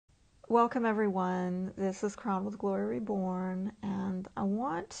Welcome everyone, this is Crowned with Glory Reborn, and I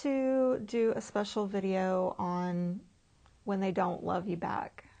want to do a special video on when they don't love you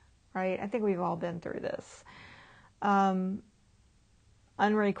back, right? I think we've all been through this.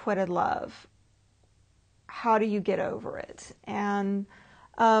 Unrequited love. How do you get over it? And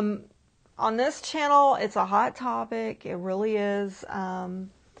on this channel, it's a hot topic, it really is.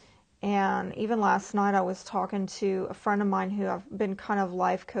 And even last night I was talking to a friend of mine who I've been kind of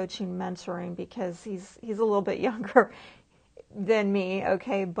life coaching, mentoring, because he's a little bit younger than me,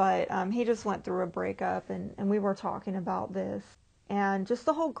 okay, but he just went through a breakup, and we were talking about this. And just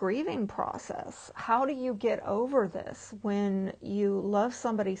the whole grieving process. How do you get over this when you love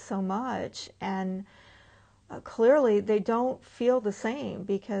somebody so much and clearly they don't feel the same?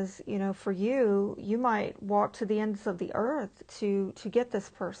 Because, you know, for you, you might walk to the ends of the earth to get this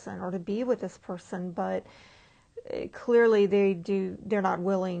person or to be with this person, but clearly they're not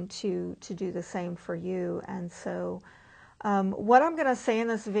willing to do the same for you. And so what I'm going to say in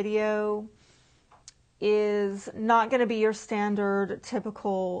this video is not going to be your standard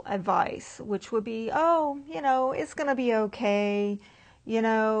typical advice, which would be, oh, you know, it's going to be okay. You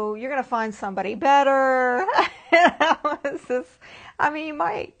know, you're going to find somebody better. I mean,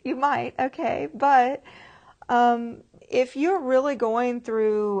 you might, okay. But if you're really going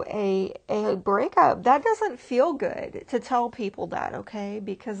through a breakup, that doesn't feel good to tell people that, okay?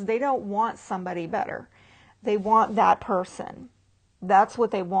 Because they don't want somebody better. They want that person. That's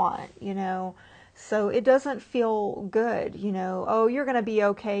what they want, you know. So it doesn't feel good, you know. Oh, you're going to be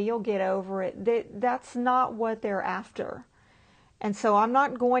okay. You'll get over it. That's not what they're after. And so I'm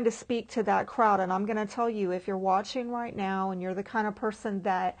not going to speak to that crowd, and I'm going to tell you, if you're watching right now and you're the kind of person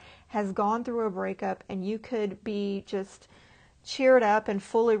that has gone through a breakup and you could be just cheered up and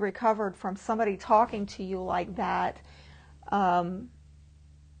fully recovered from somebody talking to you like that,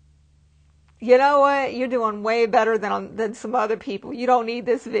 you know what? You're doing way better than some other people. You don't need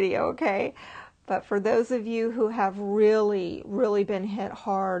this video, okay? But for those of you who have really, really been hit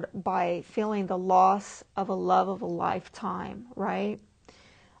hard by feeling the loss of a love of a lifetime, right?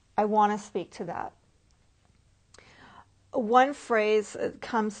 I want to speak to that. One phrase that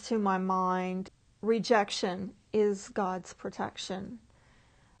comes to my mind: rejection is God's protection.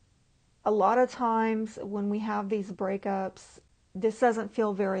 A lot of times when we have these breakups, this doesn't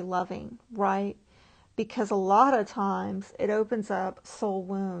feel very loving, right? Because a lot of times it opens up soul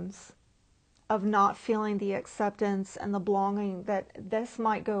wounds of not feeling the acceptance and the belonging. That this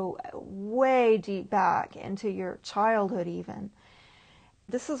might go way deep back into your childhood even.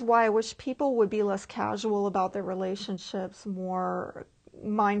 This is why I wish people would be less casual about their relationships, more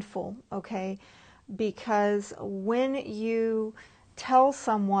mindful, okay? Because when you tell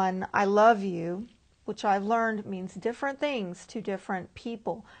someone, I love you, which I've learned means different things to different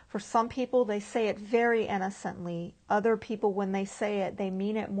people. For some people, they say it very innocently. Other people, when they say it, they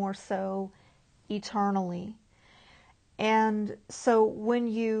mean it more so eternally. And so when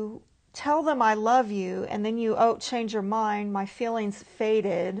you tell them I love you and then you change your mind, my feelings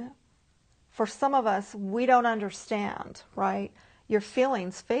faded, for some of us, we don't understand, right? Your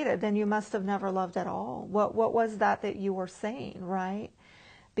feelings faded, then you must have never loved at all. What was that you were saying, right?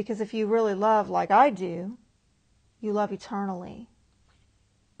 Because if you really love like I do, you love eternally.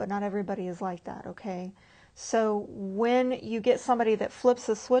 But not everybody is like that, okay? So when you get somebody that flips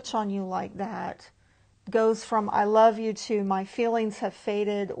a switch on you like that, goes from I love you to my feelings have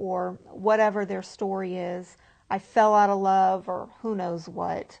faded, or whatever their story is, I fell out of love, or who knows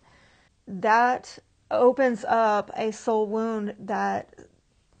what, that opens up a soul wound that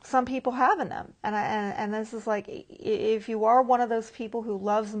some people have in them. And this is like, if you are one of those people who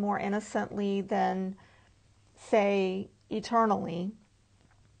loves more innocently than, say, eternally,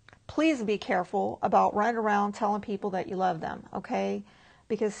 please be careful about running around telling people that you love them, okay?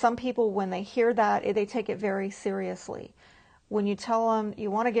 Because some people, when they hear that, they take it very seriously. When you tell them you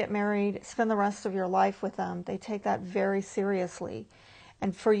want to get married, spend the rest of your life with them, they take that very seriously.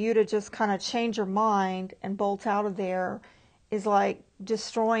 And for you to just kind of change your mind and bolt out of there is like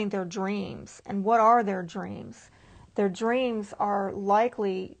destroying their dreams. And what are their dreams? Their dreams are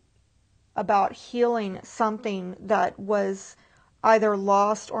likely about healing something that was either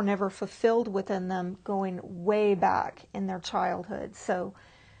lost or never fulfilled within them, going way back in their childhood. So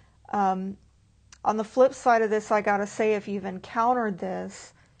on the flip side of this, I gotta say, if you've encountered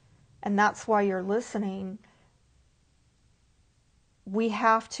this, and that's why you're listening, we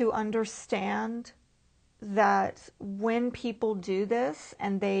have to understand that when people do this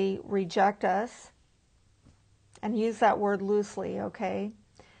and they reject us, and use that word loosely, okay?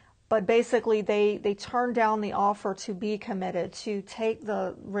 But basically they turn down the offer to be committed, to take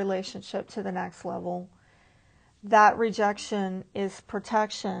the relationship to the next level. That rejection is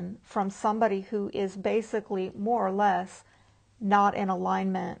protection from somebody who is basically more or less not in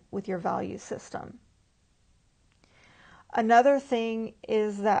alignment with your value system. Another thing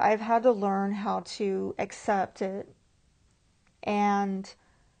is that I've had to learn how to accept it and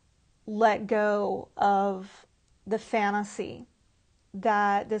let go of the fantasy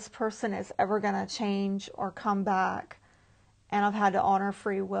that this person is ever going to change or come back. And I've had to honor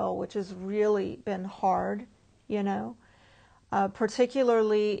free will, which has really been hard, you know.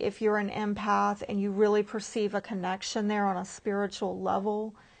 Particularly if you're an empath and you really perceive a connection there on a spiritual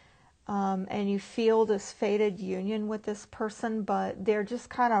level, and you feel this fated union with this person, but they're just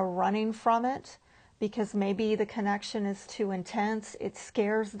kind of running from it because maybe the connection is too intense, it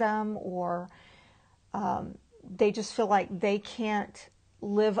scares them, or they just feel like they can't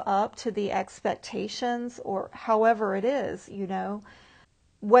live up to the expectations, or however it is, you know.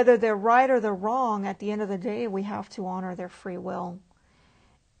 Whether they're right or they're wrong, at the end of the day, we have to honor their free will.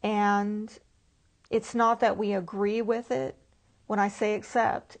 And it's not that we agree with it. When I say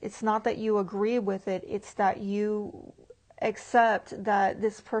accept, it's not that you agree with it, it's that you accept that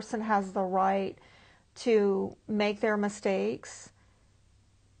this person has the right to make their mistakes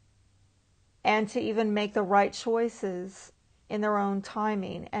and to even make the right choices in their own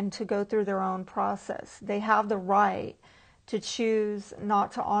timing and to go through their own process. They have the right to choose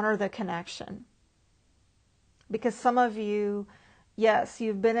not to honor the connection. Because some of you, yes,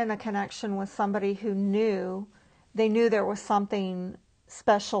 you've been in a connection with somebody who they knew there was something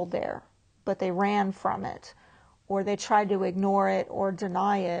special there, but they ran from it, or they tried to ignore it or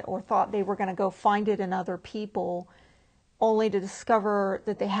deny it, or thought they were going to go find it in other people, only to discover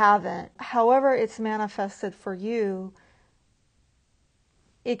that they haven't. However it's manifested for you,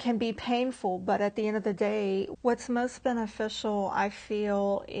 it can be painful, but at the end of the day, what's most beneficial, I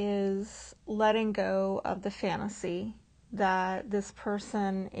feel, is letting go of the fantasy that this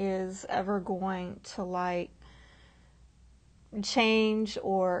person is ever going to like change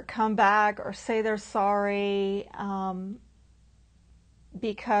or come back or say they're sorry,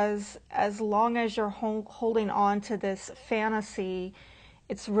 because as long as you're holding on to this fantasy,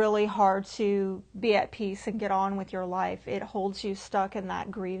 it's really hard to be at peace and get on with your life. It holds you stuck in that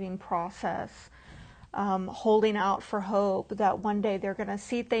grieving process, holding out for hope that one day they're going to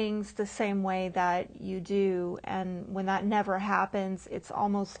see things the same way that you do. And when that never happens, it's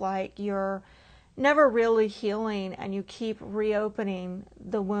almost like you're never really healing, and you keep reopening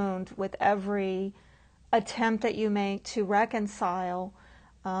the wound with every attempt that you make to reconcile,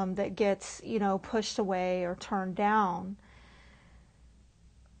 that gets, pushed away or turned down.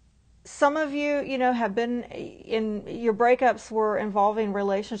 Some of you, have been in your breakups were involving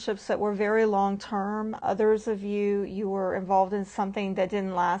relationships that were very long term. Others of you were involved in something that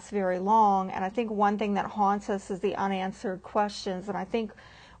didn't last very long. And I think one thing that haunts us is the unanswered questions. And I think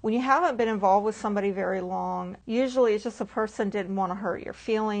when you haven't been involved with somebody very long, usually it's just a person didn't want to hurt your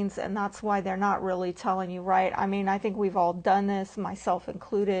feelings, and that's why they're not really telling you right. I mean, I think we've all done this, myself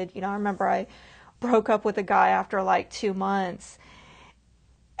included. I remember I broke up with a guy after like 2 months.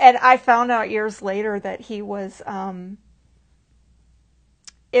 And I found out years later that he was,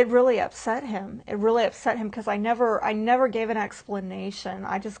 it really upset him. It really upset him because I never gave an explanation.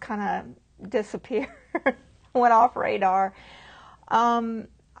 I just kind of disappeared, went off radar.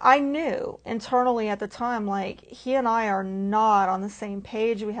 I knew internally at the time, like, he and I are not on the same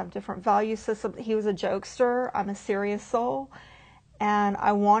page. We have different value systems. He was a jokester. I'm a serious soul. And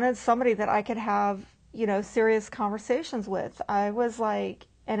I wanted somebody that I could have, serious conversations with. I was like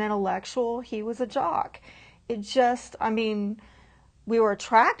an intellectual. He was a jock. We were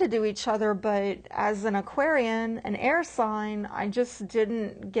attracted to each other, but as an Aquarian, an air sign, I just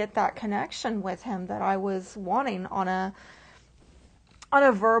didn't get that connection with him that I was wanting on a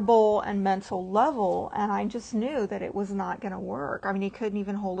verbal and mental level, and I just knew that it was not going to work. He couldn't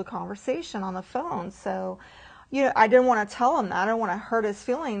even hold a conversation on the phone, so, I didn't want to tell him that. I didn't want to hurt his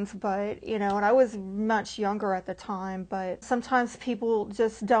feelings, but, and I was much younger at the time, but sometimes people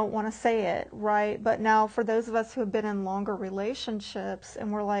just don't want to say it, right? But now for those of us who have been in longer relationships, and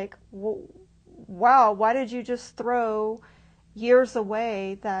we're like, wow, why did you just throw years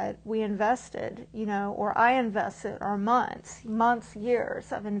away that we invested, or I invested, or months,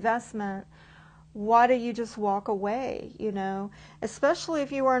 years of investment? Why do you just walk away, especially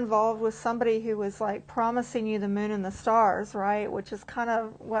if you were involved with somebody who was like promising you the moon and the stars, right? Which is kind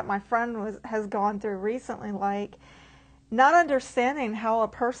of what my friend has gone through recently. Like, not understanding how a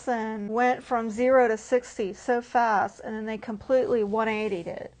person went from 0 to 60 so fast and then they completely 180'd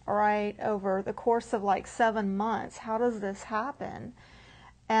it, all right, over the course of like 7 months. How does this happen?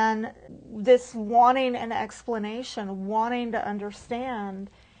 And this wanting an explanation, wanting to understand,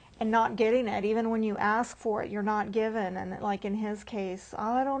 and not getting it. Even when you ask for it, you're not given. And like in his case,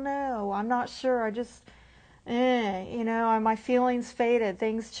 I don't know, I'm not sure, I just, you know, my feelings faded,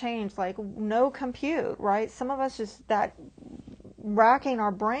 things changed, like no compute, right? Some of us just that racking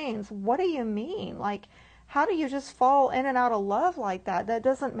our brains, what do you mean? Like, how do you just fall in and out of love like that? That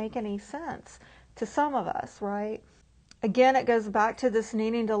doesn't make any sense to some of us, right? Again, it goes back to this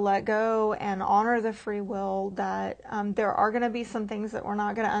needing to let go and honor the free will, that there are going to be some things that we're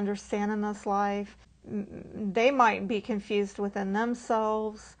not going to understand in this life. They might be confused within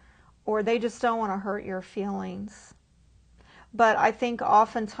themselves, or they just don't want to hurt your feelings. But I think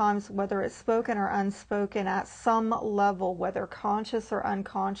oftentimes, whether it's spoken or unspoken, at some level, whether conscious or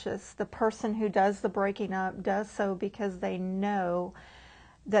unconscious, the person who does the breaking up does so because they know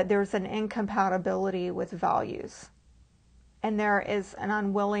that there's an incompatibility with values. And there is an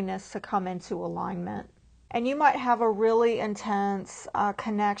unwillingness to come into alignment. And you might have a really intense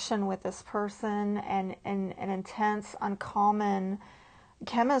connection with this person, and an intense, uncommon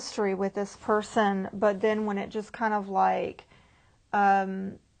chemistry with this person, but then when it just kind of like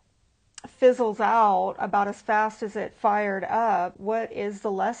fizzles out about as fast as it fired up, what is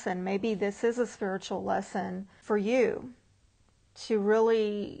the lesson? Maybe this is a spiritual lesson for you to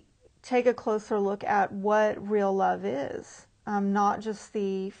really take a closer look at what real love is. Not just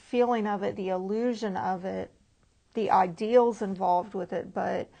the feeling of it, the illusion of it, the ideals involved with it,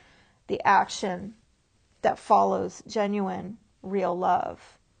 but the action that follows genuine, real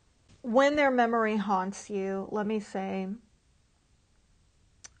love. When their memory haunts you, let me say,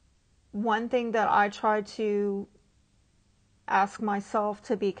 one thing that I try to ask myself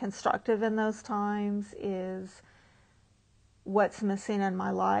to be constructive in those times is, what's missing in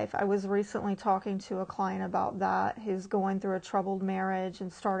my life? I was recently talking to a client about that, who's going through a troubled marriage,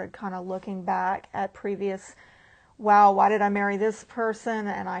 and started kind of looking back at previous, wow, why did I marry this person?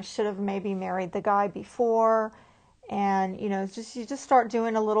 And I should have maybe married the guy before. And, you know, you just start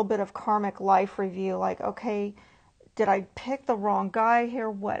doing a little bit of karmic life review, like, okay, did I pick the wrong guy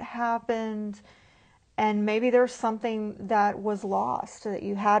here? What happened? And maybe there's something that was lost that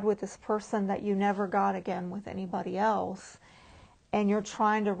you had with this person that you never got again with anybody else. And you're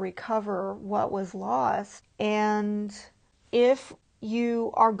trying to recover what was lost. And if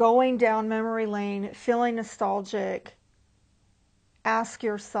you are going down memory lane, feeling nostalgic, ask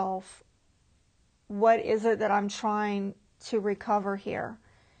yourself, what is it that I'm trying to recover here?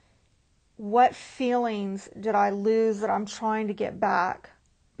 What feelings did I lose that I'm trying to get back?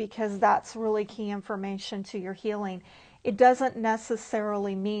 Because that's really key information to your healing. It doesn't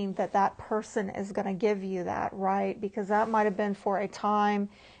necessarily mean that that person is going to give you that, right? Because that might have been for a time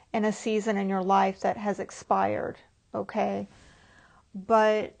and a season in your life that has expired, okay?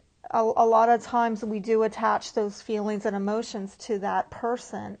 But a lot of times we do attach those feelings and emotions to that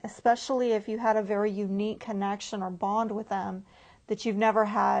person, especially if you had a very unique connection or bond with them that you've never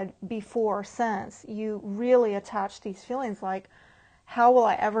had before or since. You really attach these feelings like, how will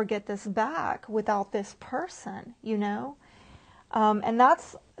I ever get this back without this person, you know? And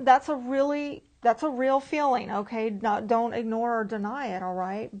that's a real feeling, okay? Don't ignore or deny it, all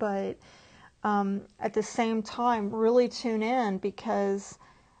right? But at the same time, really tune in, because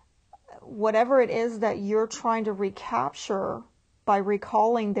whatever it is that you're trying to recapture by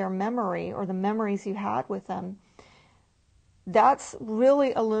recalling their memory or the memories you had with them, that's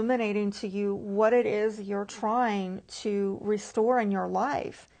really illuminating to you what it is you're trying to restore in your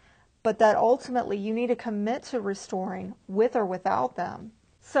life, but that ultimately you need to commit to restoring with or without them.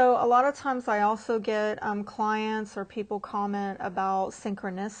 So a lot of times I also get clients or people comment about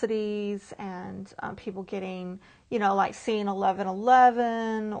synchronicities, and people getting, you know, like seeing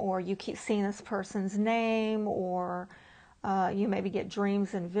 1111, or you keep seeing this person's name, or you maybe get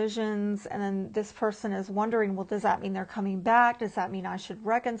dreams and visions, and then this person is wondering, well, does that mean they're coming back? Does that mean I should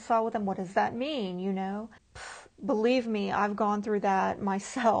reconcile with them? What does that mean, you know? Believe me, I've gone through that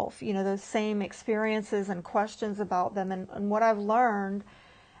myself, you know, those same experiences and questions about them. And what I've learned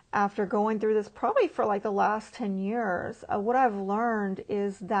after going through this probably for like the last 10 years, what I've learned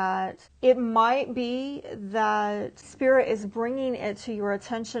is that it might be that Spirit is bringing it to your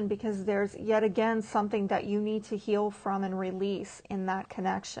attention because there's yet again something that you need to heal from and release in that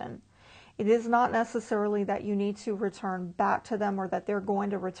connection. It is not necessarily that you need to return back to them or that they're going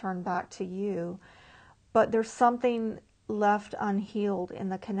to return back to you, but there's something left unhealed in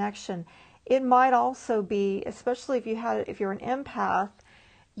the connection. It might also be, especially if you're an empath,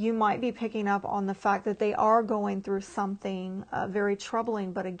 you might be picking up on the fact that they are going through something very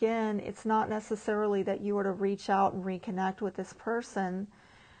troubling. But again, it's not necessarily that you were to reach out and reconnect with this person.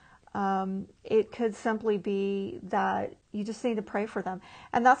 It could simply be that you just need to pray for them.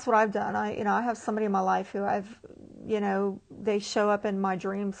 And that's what I've done. I have somebody in my life who they show up in my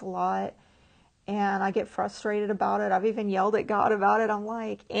dreams a lot, and I get frustrated about it. I've even yelled at God about it. I'm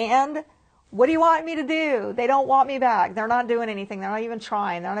like, and what do you want me to do? They don't want me back. They're not doing anything. They're not even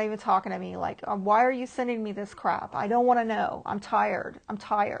trying. They're not even talking to me. Like, why are you sending me this crap? I don't want to know. I'm tired.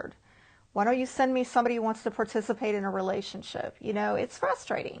 Why don't you send me somebody who wants to participate in a relationship? It's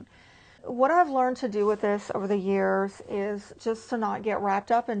frustrating. What I've learned to do with this over the years is just to not get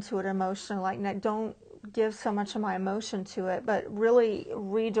wrapped up into it emotionally. Like, don't give so much of my emotion to it, but really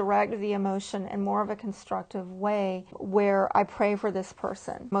redirect the emotion in more of a constructive way where I pray for this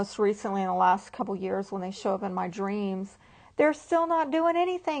person. Most recently, in the last couple years, when they show up in my dreams, they're still not doing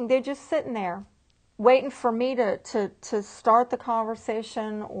anything. They're just sitting there waiting for me to start the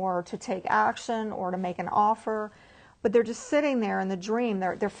conversation or to take action or to make an offer. But they're just sitting there in the dream.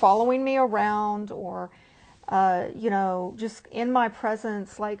 They're following me around or, just in my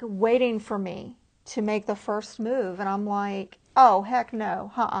presence, like waiting for me to make the first move. And I'm like, oh, heck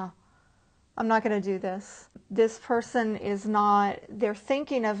no, I'm not going to do this. This person is not, they're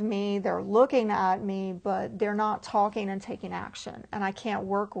thinking of me, they're looking at me, but they're not talking and taking action. And I can't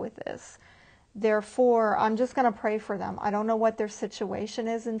work with this. Therefore, I'm just going to pray for them. I don't know what their situation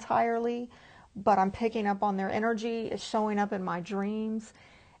is entirely, but I'm picking up on their energy. It's showing up in my dreams.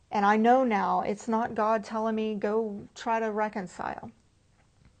 And I know now it's not God telling me, go try to reconcile.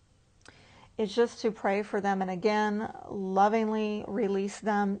 It's just to pray for them and again, lovingly release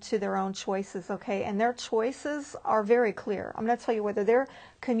them to their own choices, okay? And their choices are very clear. I'm going to tell you whether they're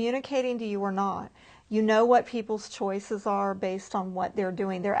communicating to you or not. You know what people's choices are based on what they're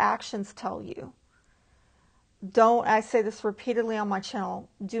doing. Their actions tell you. I say this repeatedly on my channel,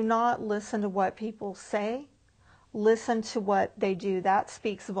 do not listen to what people say. Listen to what they do. That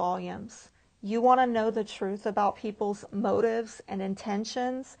speaks volumes. You want to know the truth about people's motives and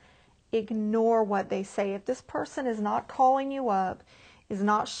intentions? Ignore what they say. If this person is not calling you up, is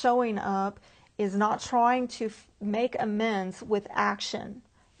not showing up, is not trying to make amends with action,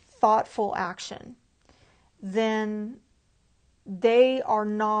 thoughtful action, then they are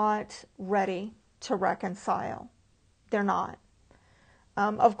not ready to reconcile. They're not.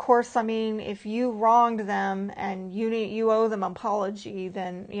 Of course, I mean, if you wronged them and you owe them an apology,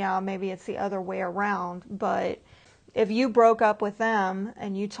 then yeah, maybe it's the other way around. But if you broke up with them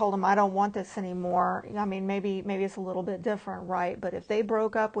and you told them, I don't want this anymore, I mean, maybe it's a little bit different, right? But if they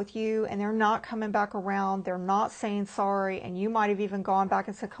broke up with you and they're not coming back around, they're not saying sorry, and you might have even gone back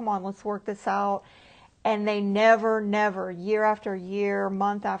and said, come on, let's work this out. And they never, year after year,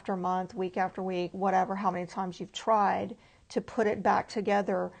 month after month, week after week, whatever, how many times you've tried to put it back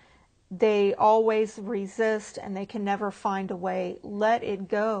together, they always resist and they can never find a way. Let it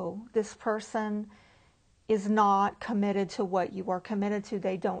go. This person is not committed to what you are committed to.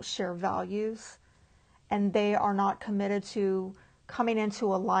 They don't share values, and they are not committed to coming into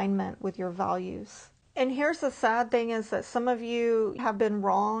alignment with your values. And here's the sad thing is that some of you have been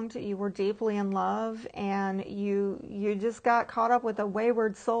wronged. You were deeply in love and you just got caught up with a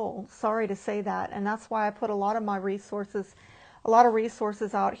wayward soul. Sorry to say that. And that's why I put a lot of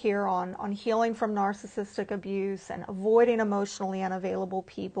resources out here on healing from narcissistic abuse and avoiding emotionally unavailable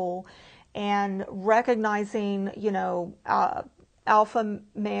people and recognizing, alpha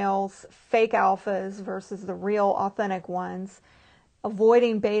males, fake alphas versus the real authentic ones.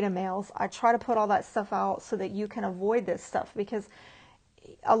 Avoiding beta males. I try to put all that stuff out so that you can avoid this stuff, because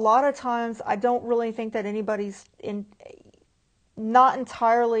a lot of times I don't really think that anybody's not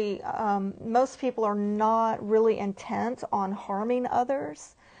entirely, most people are not really intent on harming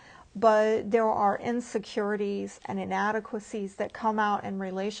others, but there are insecurities and inadequacies that come out in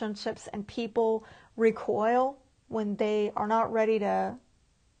relationships, and people recoil when they are not ready to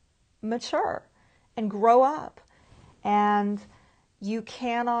mature and grow up. And you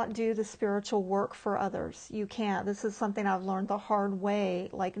cannot do the spiritual work for others. You can't. This is something I've learned the hard way.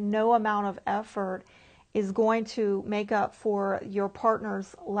 Like, no amount of effort is going to make up for your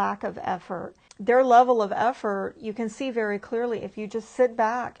partner's lack of effort. Their level of effort, you can see very clearly if you just sit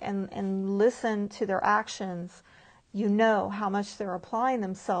back and listen to their actions. You know how much they're applying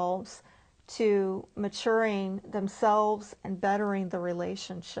themselves to maturing themselves and bettering the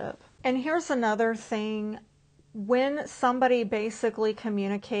relationship. And here's another thing. When somebody basically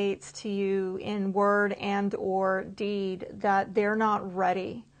communicates to you in word and or deed that they're not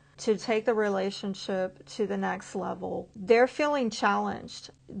ready to take the relationship to the next level. They're feeling challenged.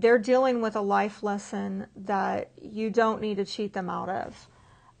 They're dealing with a life lesson that you don't need to cheat them out of.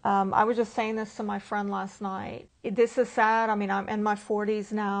 I was just saying this to my friend last night. This is sad. I mean, I'm in my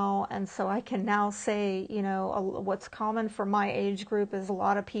 40s now, and so I can now say, you know, what's common for my age group is a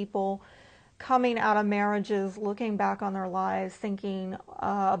lot of people coming out of marriages, looking back on their lives, thinking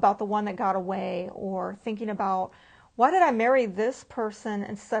about the one that got away, or thinking about, why did I marry this person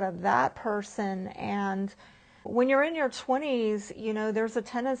instead of that person? And when you're in your 20s, you know, there's a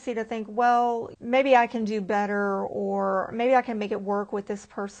tendency to think, well, maybe I can do better, or maybe I can make it work with this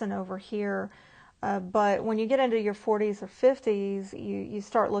person over here. But when you get into your 40s or 50s, you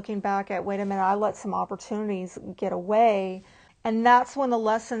start looking back at, wait a minute, I let some opportunities get away. And that's when the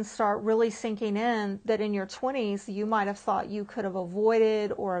lessons start really sinking in, that in your 20s, you might have thought you could have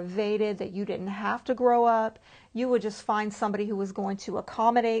avoided or evaded, that you didn't have to grow up. You would just find somebody who was going to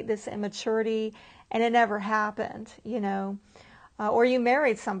accommodate this immaturity, and it never happened, you know. Or you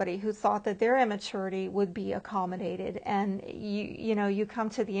married somebody who thought that their immaturity would be accommodated, and you know, you come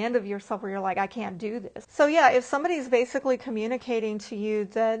to the end of yourself where you're like, I can't do this. So yeah, if somebody's basically communicating to you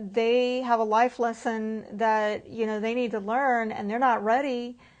that they have a life lesson that, you know, they need to learn and they're not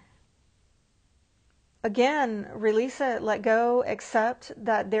ready, again, release it, let go, accept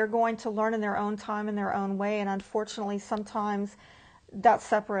that they're going to learn in their own time, in their own way, and unfortunately sometimes that's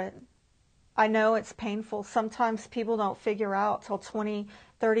separate. I know it's painful. Sometimes people don't figure out till 20,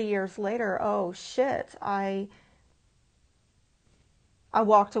 30 years later, oh shit, I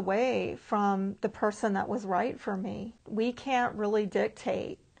walked away from the person that was right for me. We can't really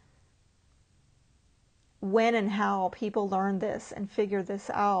dictate when and how people learn this and figure this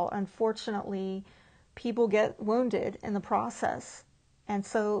out. Unfortunately, people get wounded in the process. And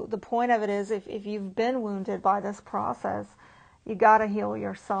so the point of it is, if you've been wounded by this process, you got to heal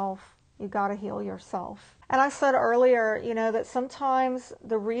yourself. You got to heal yourself. And I said earlier, you know, that sometimes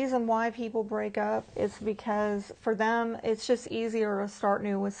the reason why people break up is because for them it's just easier to start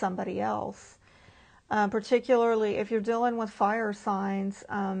new with somebody else. Particularly if you're dealing with fire signs,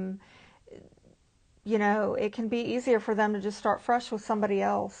 you know, it can be easier for them to just start fresh with somebody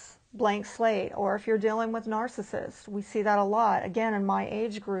else, blank slate. Or if you're dealing with narcissists, we see that a lot. Again, in my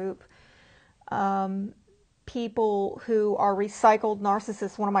age group, people who are recycled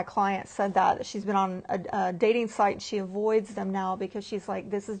narcissists. One of my clients said that she's been on a dating site and she avoids them now because she's like,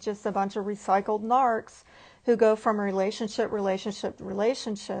 this is just a bunch of recycled narcs who go from relationship to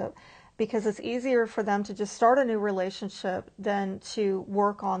relationship, because it's easier for them to just start a new relationship than to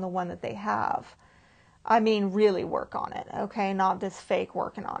work on the one that they have. I mean, really work on it, okay? Not this fake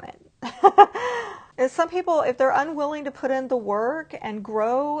working on it. And some people, if they're unwilling to put in the work and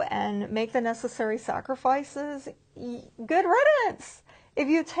grow and make the necessary sacrifices, good riddance. If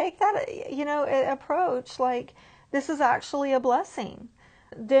you take that, you know, approach, like, this is actually a blessing,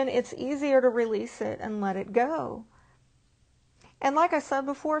 then it's easier to release it and let it go. And like I said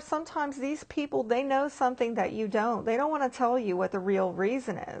before, sometimes these people, they know something that you don't. They don't want to tell you what the real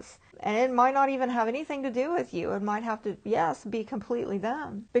reason is. And it might not even have anything to do with you. It might have to, yes, be completely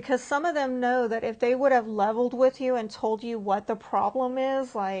them. Because some of them know that if they would have leveled with you and told you what the problem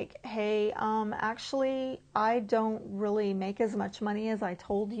is, like, hey, actually, I don't really make as much money as I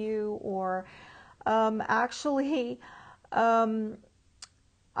told you, or actually, I'm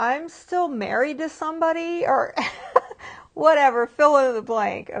still married to somebody, or whatever, fill in the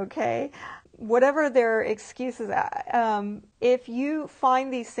blank, okay? Whatever their excuses, if you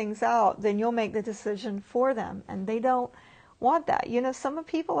find these things out, then you'll make the decision for them, and they don't want that. You know, some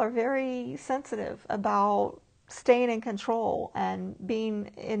people are very sensitive about staying in control and being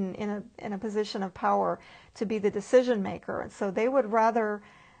in a position of power to be the decision maker, and so they would rather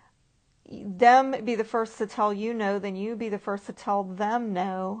them be the first to tell you no than you be the first to tell them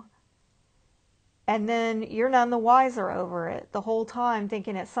no. And then you're none the wiser over it the whole time,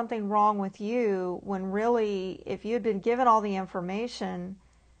 thinking it's something wrong with you, when really, if you'd been given all the information,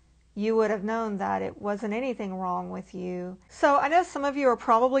 you would have known that it wasn't anything wrong with you. So I know some of you are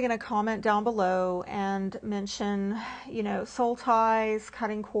probably going to comment down below and mention, you know, soul ties,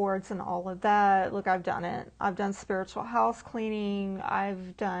 cutting cords, and all of that. Look, I've done it. I've done spiritual house cleaning.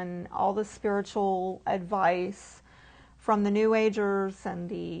 I've done all the spiritual advice from the New Agers and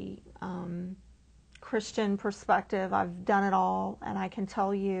the Christian perspective. I've done it all, and I can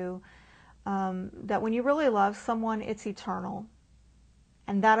tell you that when you really love someone, it's eternal.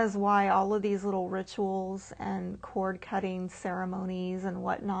 And that is why all of these little rituals and cord cutting ceremonies and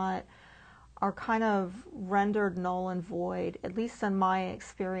whatnot are kind of rendered null and void, at least in my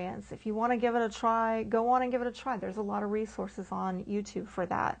experience. If you want to give it a try, go on and give it a try. There's a lot of resources on YouTube for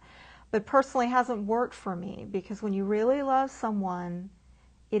that. But personally, it hasn't worked for me, because when you really love someone,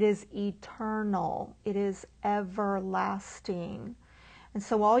 it is eternal. It is everlasting. And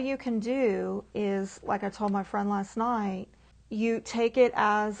so all you can do is, like I told my friend last night, you take it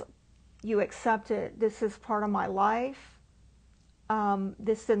as you accept it. This is part of my life.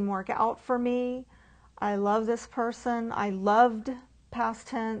 This didn't work out for me. I love this person. I loved, past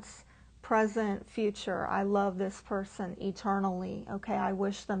tense, present, future. I love this person eternally. Okay, I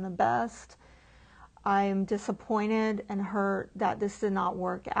wish them the best. I'm disappointed and hurt that this did not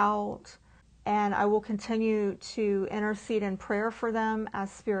work out. And I will continue to intercede in prayer for them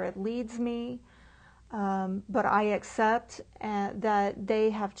as Spirit leads me. But I accept that they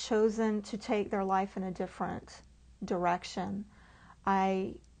have chosen to take their life in a different direction.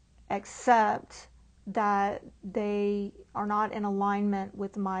 I accept that they are not in alignment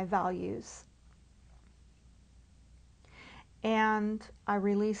with my values. And I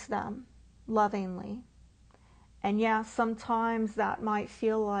release them lovingly. And yeah, sometimes that might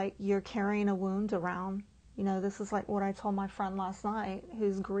feel like you're carrying a wound around. You know, this is like what I told my friend last night,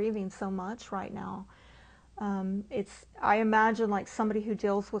 who's grieving so much right now. I imagine like somebody who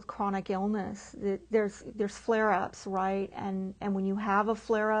deals with chronic illness. There's flare-ups, right? And when you have a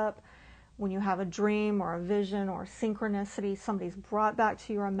flare-up, when you have a dream or a vision or a synchronicity, somebody's brought back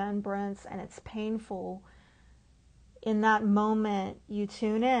to your remembrance and it's painful. In that moment, you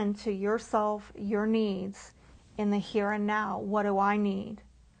tune in to yourself, your needs in the here and now. What do I need?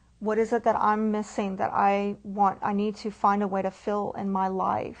 What is it that I'm missing that I need to find a way to fill in my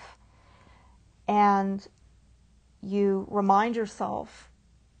life? And you remind yourself,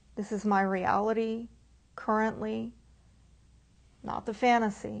 this is my reality currently, not the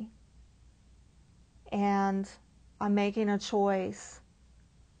fantasy. And I'm making a choice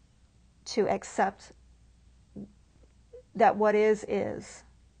to accept that what is,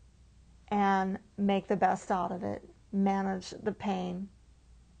 and make the best out of it. Manage the pain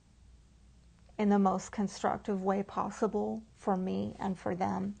in the most constructive way possible for me and for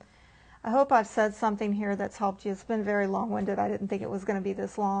them. I hope I've said something here that's helped you. It's been very long-winded. I didn't think it was going to be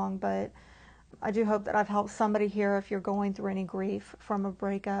this long, but I do hope that I've helped somebody here if you're going through any grief from a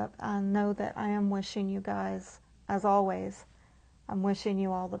breakup. And know that I am wishing you guys, as always, I'm wishing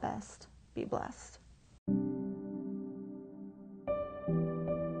you all the best. Be blessed.